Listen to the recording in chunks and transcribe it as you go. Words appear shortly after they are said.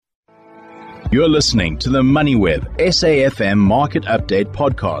You're listening to the MoneyWeb SAFM Market Update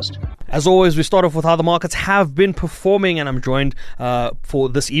Podcast. As always, we start off with how the markets have been performing, and I'm joined for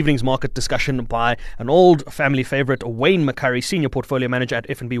this evening's market discussion by an old family favourite, Wayne McCurry, Senior Portfolio Manager at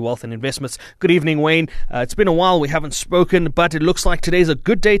F&B Wealth and Investments. Good evening, Wayne. It's been a while, we haven't spoken, but it looks like today's a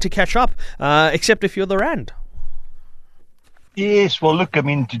good day to catch up, except if you're the Rand. Yes, well, look, I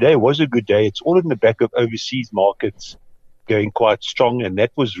mean, today was a good day. It's all in the back of overseas markets going quite strong, and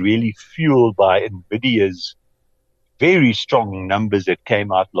that was really fueled by NVIDIA's very strong numbers that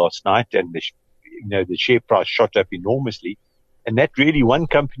came out last night, and the share price shot up enormously, and that really one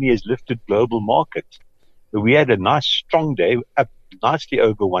company has lifted global markets. So we had a nice strong day, up nicely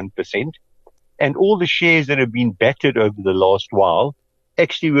over 1%, and all the shares that have been battered over the last while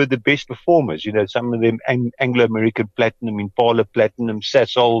actually were the best performers. You know, some of them Anglo American Platinum, Impala Platinum,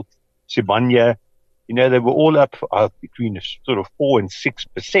 Sasol, Sibanye, they were all up between sort of 4 and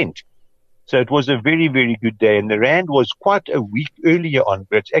 6%. So it was a very, very good day. And the Rand was quite a week earlier on,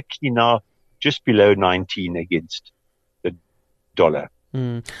 but it's actually now just below 19 against the dollar.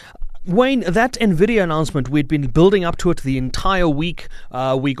 Wayne, that NVIDIA announcement, we'd been building up to it the entire week.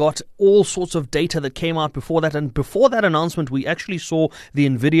 We got all sorts of data that came out before that. And before that announcement, we actually saw the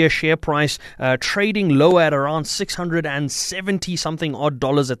NVIDIA share price trading low at around $670-something odd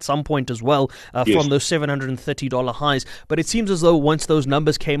dollars at some point as well, from those $730 highs. But it seems as though once those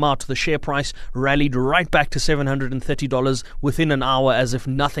numbers came out, the share price rallied right back to $730 within an hour as if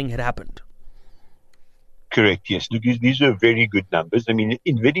nothing had happened. Correct, yes. Look, these are very good numbers. I mean,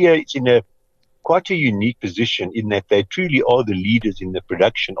 NVIDIA is in quite a unique position in that they truly are the leaders in the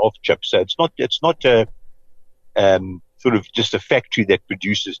production of chips. So it's not a sort of just a factory that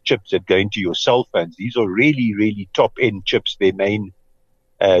produces chips that go into your cell phones. These are really, really top-end chips. Their main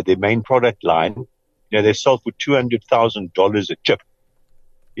product line, they sell for $200,000 a chip.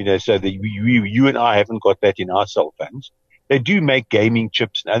 So you and I haven't got that in our cell phones. They do make gaming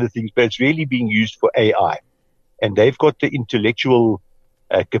chips and other things, but it's really being used for AI. And they've got the intellectual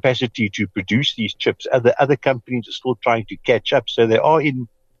capacity to produce these chips. Other companies are still trying to catch up. So they are in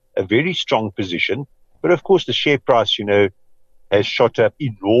a very strong position. But of course, the share price, has shot up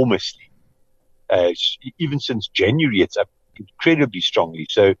enormously. Even since January, it's up incredibly strongly.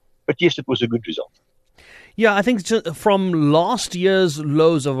 So, but yes, it was a good result. Yeah, I think from last year's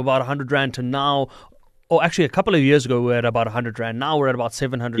lows of about 100 Rand to now, or actually a couple of years ago we were at about 100 Rand. Now we're at about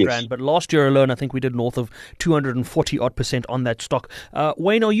 700 Rand. But last year alone, I think we did north of 240% on that stock.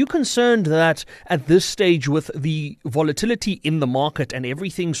 Wayne, are you concerned that at this stage, with the volatility in the market and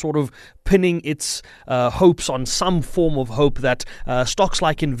everything sort of pinning its hopes on some form of hope, that stocks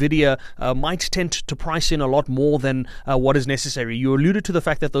like NVIDIA might tend to price in a lot more than what is necessary? You alluded to the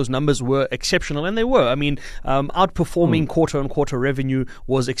fact that those numbers were exceptional, and they were. I mean, outperforming quarter-on-quarter revenue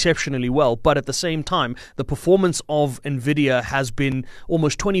was exceptionally well, but at the same time, the performance of NVIDIA has been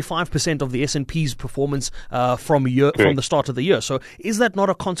almost 25% of the S&P's performance from the start of the year. So is that not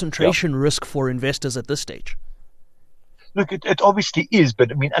a concentration risk for investors at this stage? Look, it obviously is,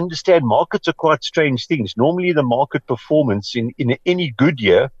 but I mean, understand markets are quite strange things. Normally the market performance in any good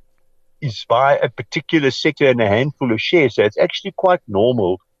year is by a particular sector and a handful of shares. So it's actually quite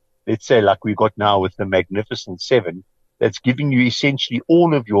normal, let's say like we got now with the Magnificent Seven, that's giving you essentially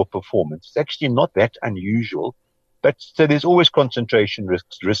all of your performance. It's actually not that unusual. But so there's always concentration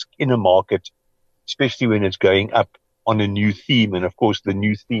risk in a market, especially when it's going up on a new theme. And of course, the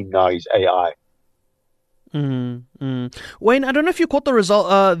new theme now is AI. Wayne, I don't know if you caught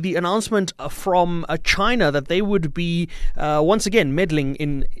the announcement from China that they would be once again meddling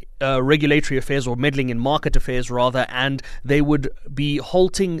in regulatory affairs, or meddling in market affairs rather, and they would be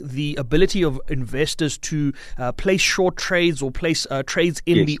halting the ability of investors to place short trades or place trades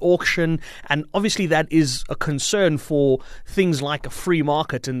in the auction. And obviously that is a concern for things like a free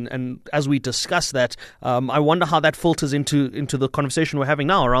market. And as we discuss that, I wonder how that filters into the conversation we're having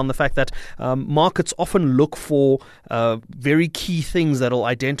now around the fact that markets often look for very key things that will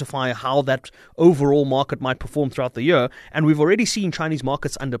identify how that overall market might perform throughout the year. And we've already seen Chinese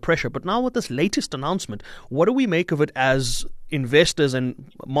markets under pressure. But now with this latest announcement, what do we make of it as investors and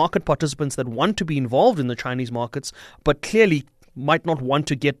market participants that want to be involved in the Chinese markets, but clearly might not want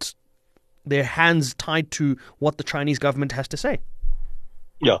to get their hands tied to what the Chinese government has to say?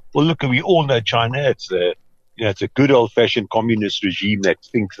 Yeah, well, look, we all know China. It's a good old-fashioned communist regime that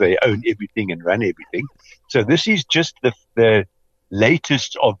thinks they own everything and run everything. So this is just the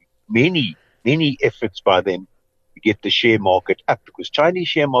latest of many, many efforts by them to get the share market up, because Chinese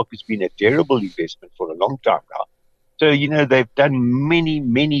share market has been a terrible investment for a long time now. So, they've done many,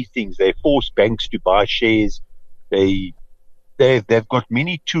 many things. They force banks to buy shares. They they've got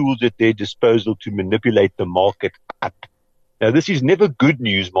many tools at their disposal to manipulate the market up. Now, this is never good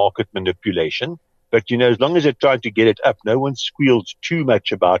news, market manipulation, but, as long as they're trying to get it up, no one squeals too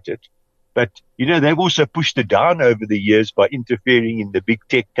much about it. But, they've also pushed it down over the years by interfering in the big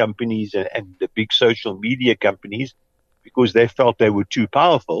tech companies and the big social media companies because they felt they were too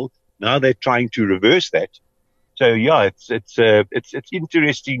powerful. Now they're trying to reverse that. So, yeah, it's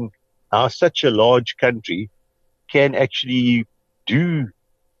interesting how such a large country can actually do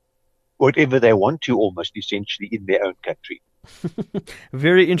whatever they want to almost essentially in their own country.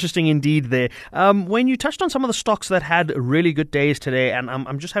 Very interesting indeed there. When you touched on some of the stocks that had really good days today, and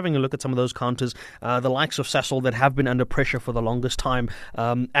I'm just having a look at some of those counters, the likes of Sasol that have been under pressure for the longest time.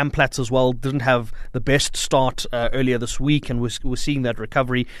 Amplats as well didn't have the best start earlier this week, and we're seeing that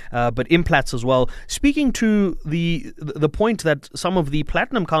recovery. But Implats as well. Speaking to the point that some of the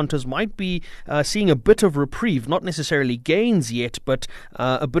platinum counters might be seeing a bit of reprieve, not necessarily gains yet, but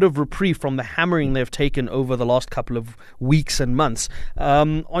a bit of reprieve from the hammering they've taken over the last couple of weeks and months. For a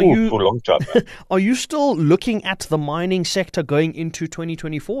long time. Are you still looking at the mining sector going into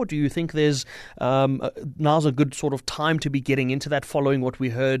 2024? Do you think there's now's a good sort of time to be getting into that, following what we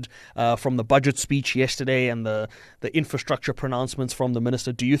heard from the budget speech yesterday and the infrastructure pronouncements from the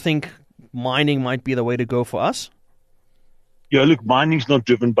minister? Do you think mining might be the way to go for us? Yeah, look, mining's not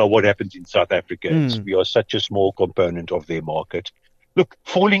driven by what happens in South Africa. We are such a small component of their market. Look,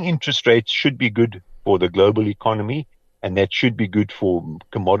 falling interest rates should be good for the global economy, and that should be good for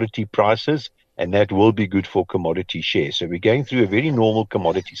commodity prices, and that will be good for commodity shares. So we're going through a very normal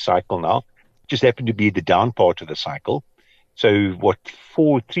commodity cycle now. Just happened to be the down part of the cycle. So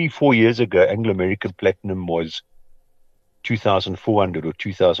 4 years ago, Anglo American Platinum was 2,400 or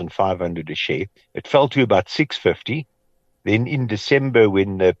 2,500 a share. It fell to about 650. Then in December,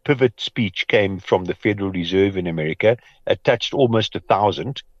 when the pivot speech came from the Federal Reserve in America, it touched almost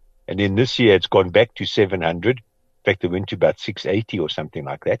 1,000. And then this year, it's gone back to 700. In fact, it went to about 680 or something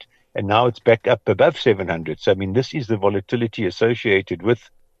like that. And now it's back up above 700. So, this is the volatility associated with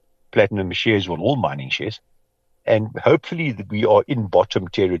platinum shares, or all mining shares. And hopefully we are in bottom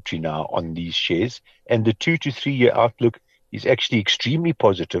territory now on these shares. And the 2 to 3 year outlook is actually extremely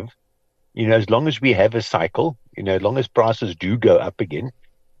positive. As long as we have a cycle, as long as prices do go up again.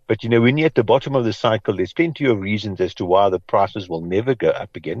 But, when you're at the bottom of the cycle, there's plenty of reasons as to why the prices will never go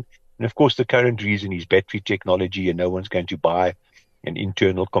up again. And of course, the current reason is battery technology, and no one's going to buy an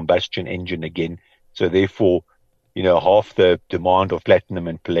internal combustion engine again. So therefore, half the demand of platinum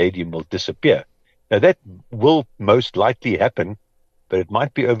and palladium will disappear. Now, that will most likely happen, but it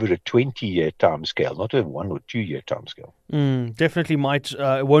might be over a 20-year time scale, not a 1 or 2 year time scale. Definitely might.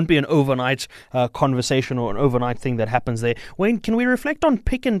 It won't be an overnight conversation or an overnight thing that happens there. Wayne, can we reflect on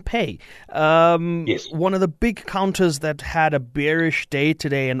Pick n Pay? Yes. One of the big counters that had a bearish day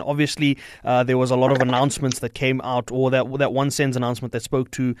today, and obviously there was a lot of announcements that came out, or that One Cents announcement that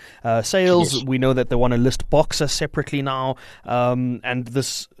spoke to sales. Yes. We know that they want to list Boxer separately now, and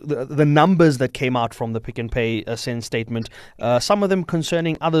the numbers that came out from the Pick n Pay Cents statement, some of them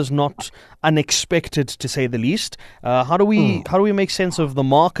concerning, others not, unexpected to say the least. How do we make sense of the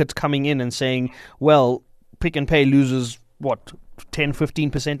market coming in and saying, well, Pick n Pay loses,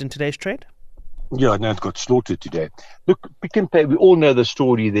 10-15% in today's trade? Yeah, no, it got slaughtered today. Look, Pick n Pay, we all know the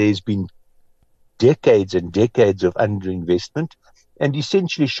story. There's been decades and decades of underinvestment, and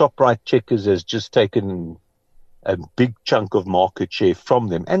essentially Shoprite Checkers has just taken a big chunk of market share from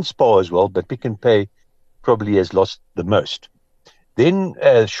them, and Spar as well, but Pick n Pay probably has lost the most. Then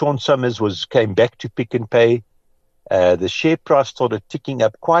Sean Summers came back to Pick n Pay. The share price started ticking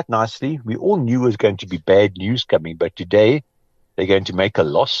up quite nicely. We all knew it was going to be bad news coming, but today they're going to make a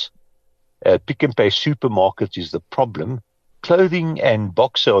loss. Pick n Pay supermarkets is the problem. Clothing and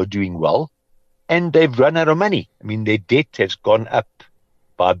Boxer are doing well, and they've run out of money. Their debt has gone up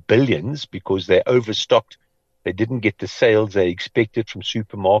by billions because they're overstocked. They didn't get the sales they expected from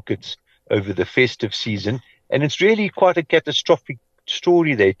supermarkets over the festive season. And it's really quite a catastrophic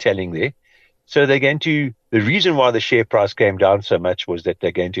story they're telling there. So the reason why the share price came down so much was that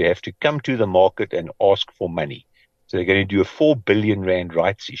they're going to have to come to the market and ask for money. So they're going to do a 4 billion rand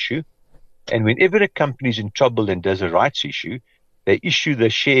rights issue. And whenever a company is in trouble and does a rights issue, they issue the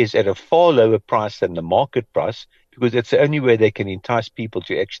shares at a far lower price than the market price, because that's the only way they can entice people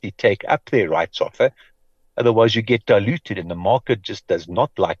to actually take up their rights offer. Otherwise, you get diluted, and the market just does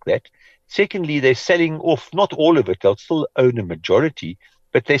not like that. Secondly, they're selling off, not all of it, they'll still own a majority,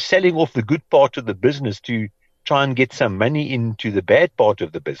 but they're selling off the good part of the business to try and get some money into the bad part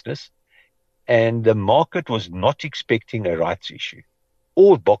of the business. And the market was not expecting a rights issue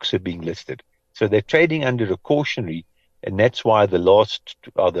or Boxer being listed. So they're trading under a cautionary. And that's why the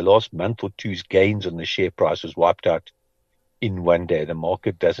last month or two's gains on the share price was wiped out in one day. The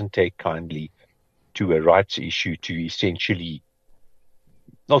market doesn't take kindly to a rights issue to essentially,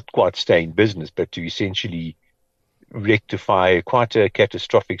 not quite stay in business, but to essentially rectify quite a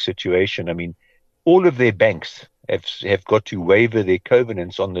catastrophic situation. I mean, all of their banks have got to waiver their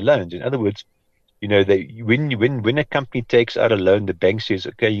covenants on the loans. In other words, when a company takes out a loan, the bank says,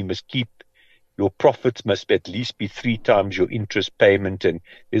 okay, you must keep your profits must at least be 3 times your interest payment, and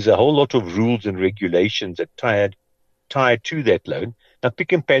there's a whole lot of rules and regulations that tied to that loan. Now,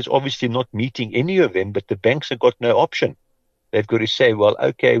 Pick n Pay is obviously not meeting any of them, but the banks have got no option. They've got to say, well,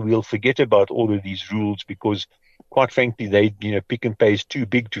 okay, we'll forget about all of these rules because, quite frankly, Pick n Pay is too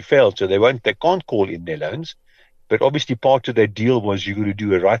big to fail, so they can't call in their loans. But obviously, part of that deal was you've got to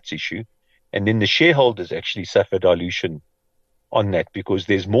do a rights issue, and then the shareholders actually suffer dilution on that because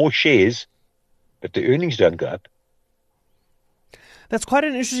there's more shares, but the earnings don't go up. That's quite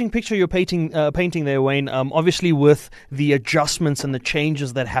an interesting picture you're painting there, Wayne. Obviously, with the adjustments and the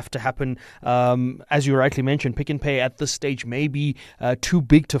changes that have to happen, as you rightly mentioned, Pick n Pay at this stage may be too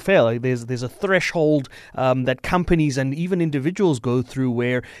big to fail. There's a threshold that companies and even individuals go through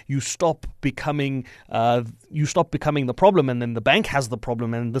where you stop becoming the problem, and then the bank has the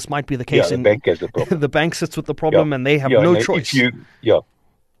problem, and this might be the case. Yeah, the bank has the problem. The bank sits with the problem, and they have no choice.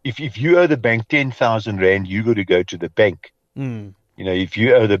 If you owe the bank 10,000 rand, you got to go to the bank. If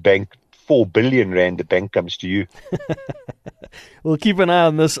you owe the bank 4 billion rand, the bank comes to you. We'll keep an eye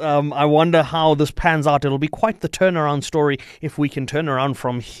on this. I wonder how this pans out. It'll be quite the turnaround story if we can turn around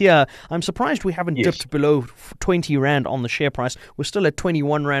from here. I'm surprised we haven't dipped below 20 rand on the share price. We're still at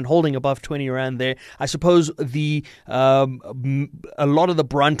 21 rand, holding above 20 rand there. I suppose a lot of the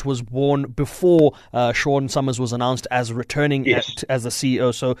brunt was borne before Sean Summers was announced as returning as the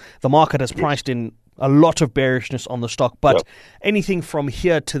CEO. So the market has priced in a lot of bearishness on the stock, but anything from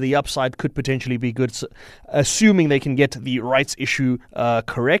here to the upside could potentially be good, assuming they can get the rights issue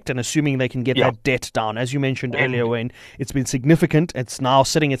correct and assuming they can get that debt down. As you mentioned earlier, Wayne, it's been significant. It's now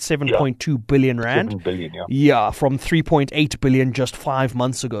sitting at 7.2 billion rand. 7 billion, from 3.8 billion just 5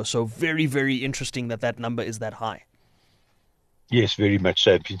 months ago. So very, very interesting that number is that high. Yes, very much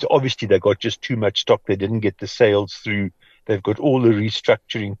so. Obviously, they got just too much stock. They didn't get the sales through. They've got all the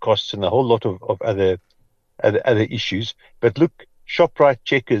restructuring costs and a whole lot of other issues. But look, Shoprite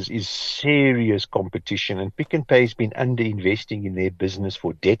Checkers is serious competition, and Pick n Pay has been under-investing in their business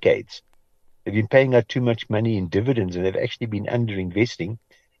for decades. They've been paying out too much money in dividends, and they've actually been under-investing,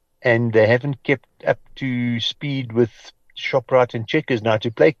 and they haven't kept up to speed with Shoprite and Checkers. Now, to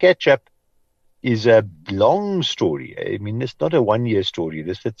play catch-up is a long story. I mean, it's not a one-year story.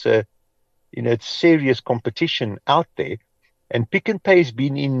 It's serious competition out there. And Pick n Pay has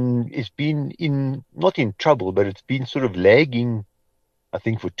been not in trouble, but it's been sort of lagging, I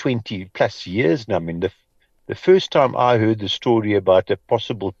think, for 20 plus years now. I mean, the first time I heard the story about a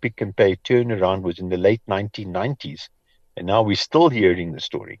possible Pick n Pay turnaround was in the late 1990s. And now we're still hearing the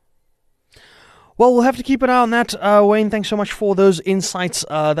story. Well, we'll have to keep an eye on that. Wayne, thanks so much for those insights.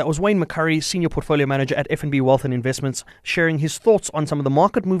 That was Wayne McCurry, Senior Portfolio Manager at FNB Wealth and Investments, sharing his thoughts on some of the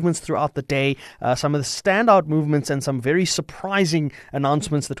market movements throughout the day, some of the standout movements and some very surprising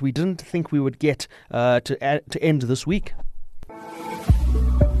announcements that we didn't think we would get to end this week.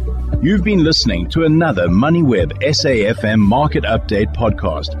 You've been listening to another MoneyWeb SAFM Market Update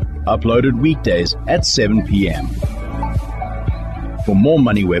podcast, uploaded weekdays at 7 p.m. For more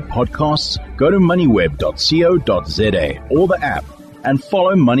MoneyWeb podcasts, go to moneyweb.co.za or the app and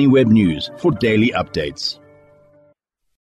follow MoneyWeb News for daily updates.